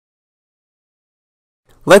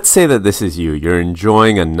Let's say that this is you. You're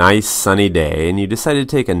enjoying a nice sunny day and you decide to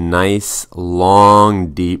take a nice,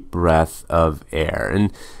 long, deep breath of air.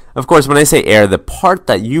 And of course, when I say air, the part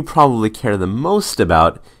that you probably care the most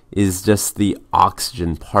about is just the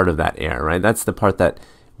oxygen part of that air, right? That's the part that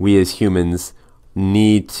we as humans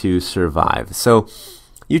need to survive. So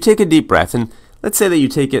you take a deep breath, and let's say that you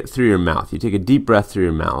take it through your mouth. You take a deep breath through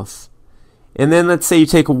your mouth. And then let's say you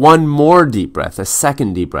take one more deep breath, a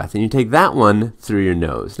second deep breath, and you take that one through your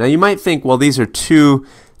nose. Now you might think, well, these are two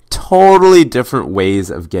totally different ways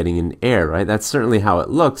of getting in air, right? That's certainly how it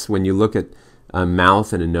looks when you look at a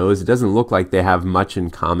mouth and a nose. It doesn't look like they have much in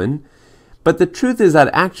common. But the truth is that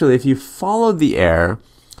actually if you follow the air,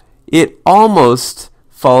 it almost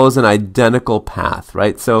follows an identical path,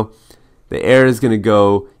 right? So the air is going to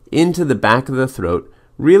go into the back of the throat,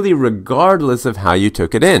 really regardless of how you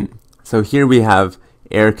took it in. So here we have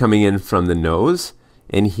air coming in from the nose,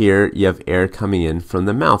 and here you have air coming in from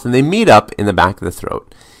the mouth. And they meet up in the back of the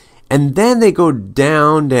throat. And then they go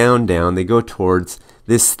down, down, down. They go towards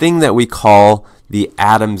this thing that we call the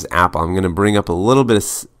Adam's apple. I'm going to bring up a little bit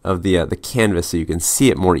of the canvas so you can see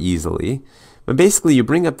it more easily. But basically you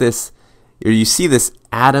bring up this, or you see this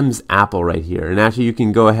Adam's apple right here. And actually you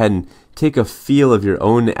can go ahead and take a feel of your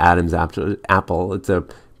own Adam's apple. It's a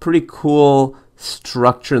pretty cool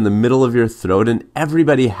structure in the middle of your throat, and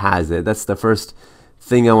everybody has it. That's the first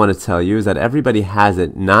thing I want to tell you, is that everybody has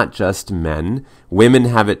it, not just men. Women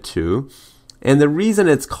have it too. And the reason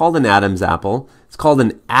it's called an Adam's apple, it's called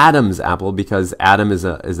an Adam's apple because Adam is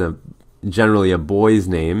generally a boy's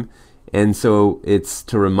name, and so it's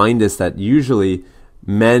to remind us that usually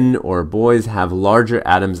men or boys have larger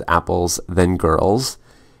Adam's apples than girls.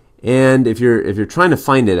 And if you're trying to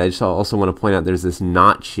find it, I just also want to point out there's this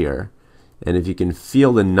notch here. And if you can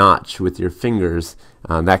feel the notch with your fingers,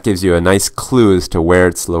 that gives you a nice clue as to where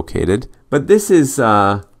it's located. But this is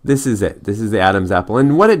it. This is the Adam's apple.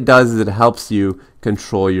 And what it does is it helps you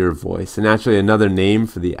control your voice. And actually another name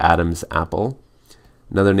for the Adam's apple,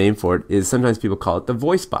 another name for it, is sometimes people call it the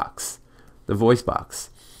voice box. The voice box.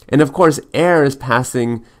 And of course, air is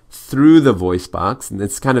passing through the voice box, and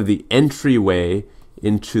it's kind of the entryway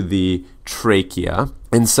into the trachea.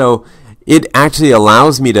 And so it actually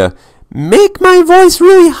allows me to make my voice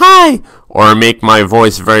really high or make my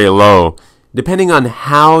voice very low, depending on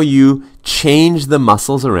how you change the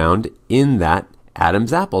muscles around in that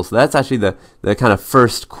Adam's apple. So that's actually the kind of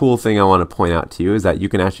first cool thing I want to point out to you, is that you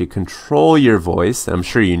can actually control your voice. I'm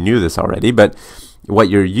sure you knew this already, but what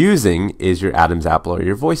you're using is your Adam's apple or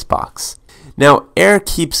your voice box. Now, air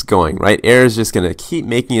keeps going, right? Air is just going to keep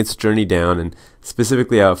making its journey down, and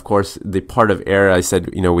specifically, of course, the part of air I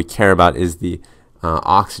said we care about is the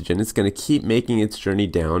oxygen. It's going to keep making its journey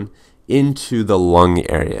down into the lung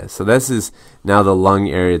area. So this is now the lung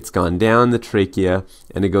area. It's gone down the trachea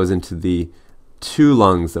and it goes into the two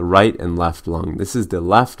lungs, the right and left lung. This is the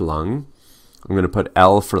left lung. I'm going to put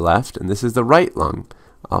L for left, and this is the right lung.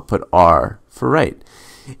 I'll put R for right.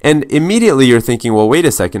 And immediately you're thinking, well, wait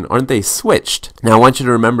a second, aren't they switched? Now I want you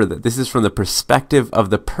to remember that this is from the perspective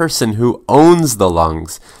of the person who owns the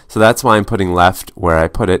lungs. So that's why I'm putting left where I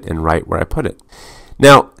put it and right where I put it.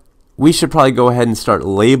 Now, we should probably go ahead and start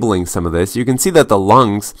labeling some of this. You can see that the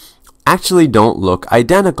lungs actually don't look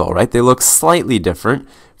identical, right? They look slightly different.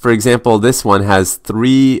 For example, this one has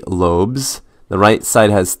 3 lobes. The right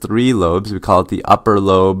side has 3 lobes. We call it the upper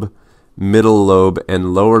lobe, middle lobe,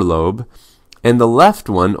 and lower lobe. And the left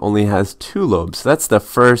one only has 2 lobes. So that's the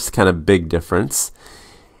first kind of big difference.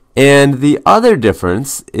 And the other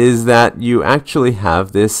difference is that you actually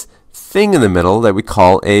have this thing in the middle that we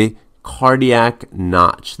call a cardiac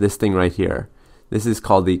notch. This thing right here. This is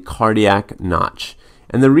called the cardiac notch.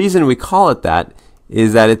 And the reason we call it that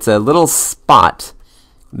is that it's a little spot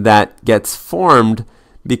that gets formed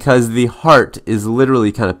because the heart is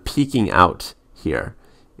literally kind of peeking out here.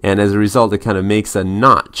 And as a result, it kind of makes a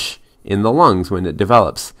notch in the lungs when it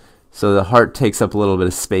develops. So the heart takes up a little bit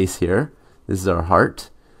of space here. This is our heart.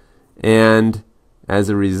 And as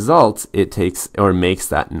a result, it takes or makes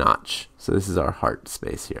that notch. So this is our heart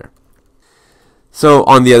space here. So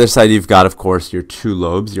on the other side, you've got, of course, your 2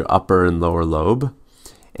 lobes, your upper and lower lobe.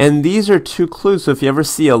 And these are 2 clues. So if you ever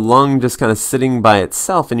see a lung just kind of sitting by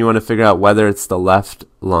itself and you want to figure out whether it's the left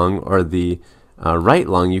lung or the right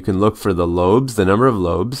lung, you can look for the lobes, the number of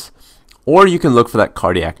lobes, or you can look for that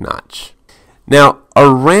cardiac notch. Now,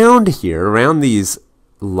 around here, around these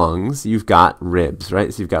lungs, you've got ribs,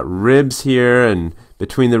 right? So you've got ribs here, and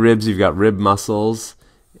between the ribs, you've got rib muscles,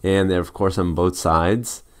 and they're, of course, on both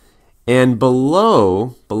sides. And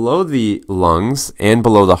below the lungs and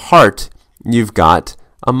below the heart, you've got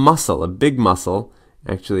a muscle, a big muscle,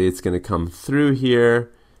 Actually, it's going to come through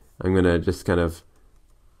here. I'm going to just kind of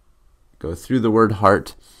go through the word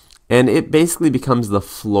heart, and it basically becomes the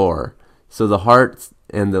floor. So the heart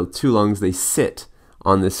and the two lungs, they sit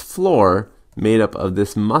on this floor made up of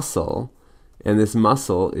this muscle, and this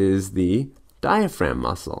muscle is the diaphragm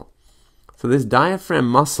muscle. So this diaphragm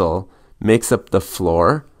muscle makes up the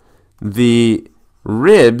floor. The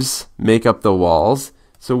ribs make up the walls.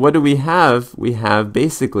 So what do we have? We have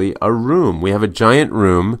basically a room. We have a giant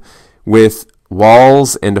room with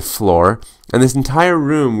walls and a floor. And this entire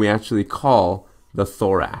room we actually call the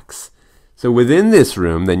thorax. So within this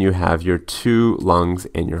room, then you have your two lungs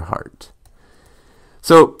and your heart.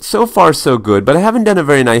 So far so good, but I haven't done a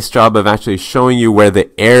very nice job of actually showing you where the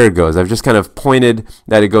air goes. I've just kind of pointed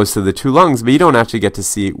that it goes to the two lungs, but you don't actually get to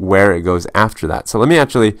see where it goes after that. So I'm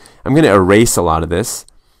going to erase a lot of this.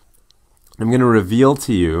 I'm going to reveal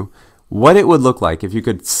to you what it would look like if you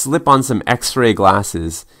could slip on some X-ray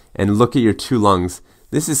glasses and look at your two lungs.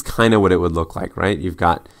 This is kind of what it would look like, right? You've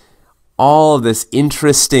got all of this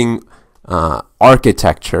interesting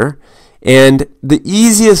architecture. And the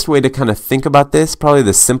easiest way to kind of think about this, probably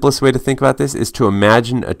the simplest way to think about this, is to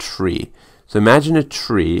imagine a tree. So imagine a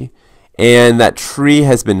tree, and that tree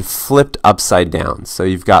has been flipped upside down. So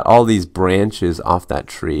you've got all these branches off that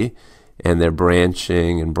tree, and they're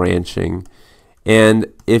branching and branching. And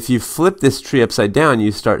if you flip this tree upside down,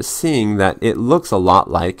 you start seeing that it looks a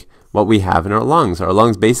lot like what we have in our lungs. Our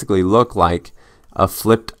lungs basically look like a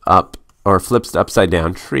flipped upside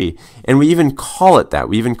down tree. And we even call it that.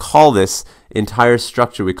 We even call this entire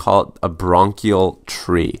structure, we call it a bronchial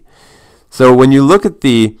tree. So when you look at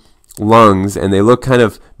the lungs and they look kind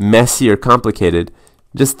of messy or complicated,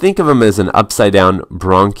 just think of them as an upside down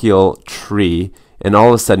bronchial tree, and all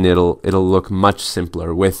of a sudden it'll look much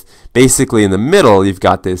simpler. With basically in the middle you've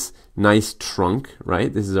got this nice trunk,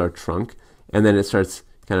 right? This is our trunk, and then it starts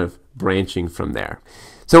kind of branching from there.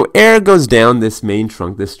 So air goes down this main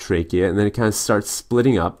trunk, this trachea, and then it kind of starts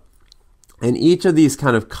splitting up. And each of these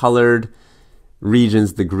kind of colored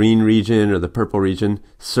regions, the green region or the purple region,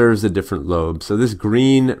 serves a different lobe. So this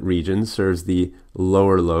green region serves the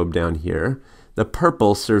lower lobe down here. The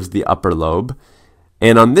purple serves the upper lobe.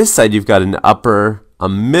 And on this side, you've got an upper, a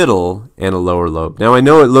middle, and a lower lobe. Now, I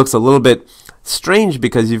know it looks a little bit strange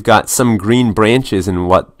because you've got some green branches in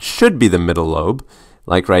what should be the middle lobe,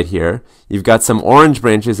 like right here. You've got some orange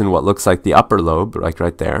branches in what looks like the upper lobe, like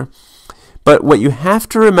right there. But what you have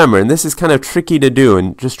to remember, and this is kind of tricky to do,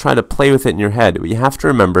 and just try to play with it in your head, what you have to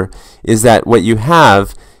remember is that what you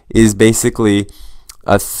have is basically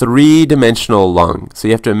a three-dimensional lung. So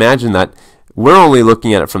you have to imagine that we're only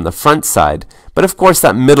looking at it from the front side, but of course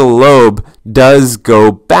that middle lobe does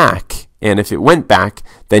go back. And if it went back,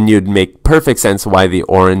 then you'd make perfect sense why the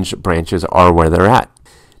orange branches are where they're at.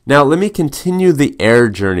 Now let me continue the air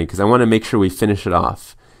journey because I want to make sure we finish it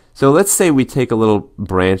off. So let's say we take a little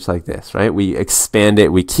branch like this, right? We expand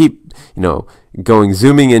it, we keep, going,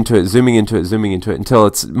 zooming into it, zooming into it, zooming into it until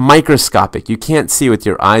it's microscopic. You can't see with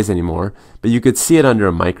your eyes anymore, but you could see it under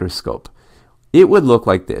a microscope. It would look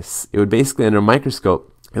like this. It would basically, under a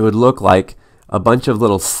microscope, it would look like a bunch of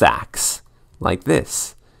little sacs, like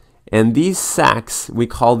this. And these sacs, we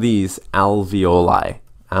call these alveoli.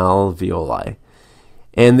 Alveoli.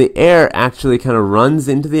 And the air actually kind of runs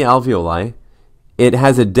into the alveoli. It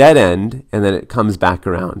has a dead end, and then it comes back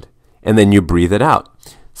around. And then you breathe it out.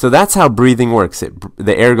 So that's how breathing works.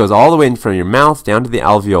 The air goes all the way in from your mouth down to the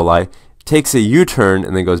alveoli, takes a U-turn,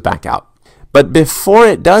 and then goes back out. But before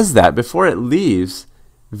it does that, before it leaves,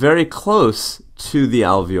 very close to the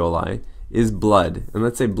alveoli is blood. And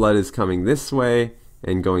let's say blood is coming this way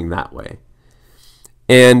and going that way.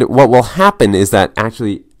 And what will happen is that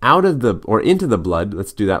actually out of the, or into the blood,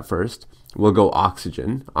 let's do that first, will go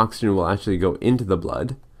oxygen. Oxygen will actually go into the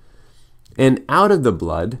blood. And out of the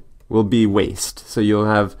blood will be waste. So you'll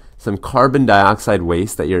have some carbon dioxide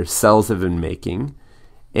waste that your cells have been making.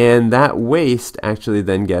 And that waste actually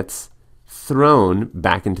then gets thrown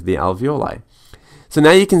back into the alveoli. So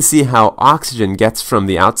now you can see how oxygen gets from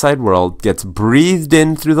the outside world, gets breathed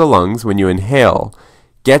in through the lungs when you inhale,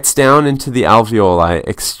 gets down into the alveoli,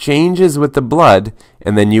 exchanges with the blood,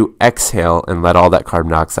 and then you exhale and let all that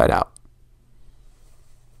carbon dioxide out.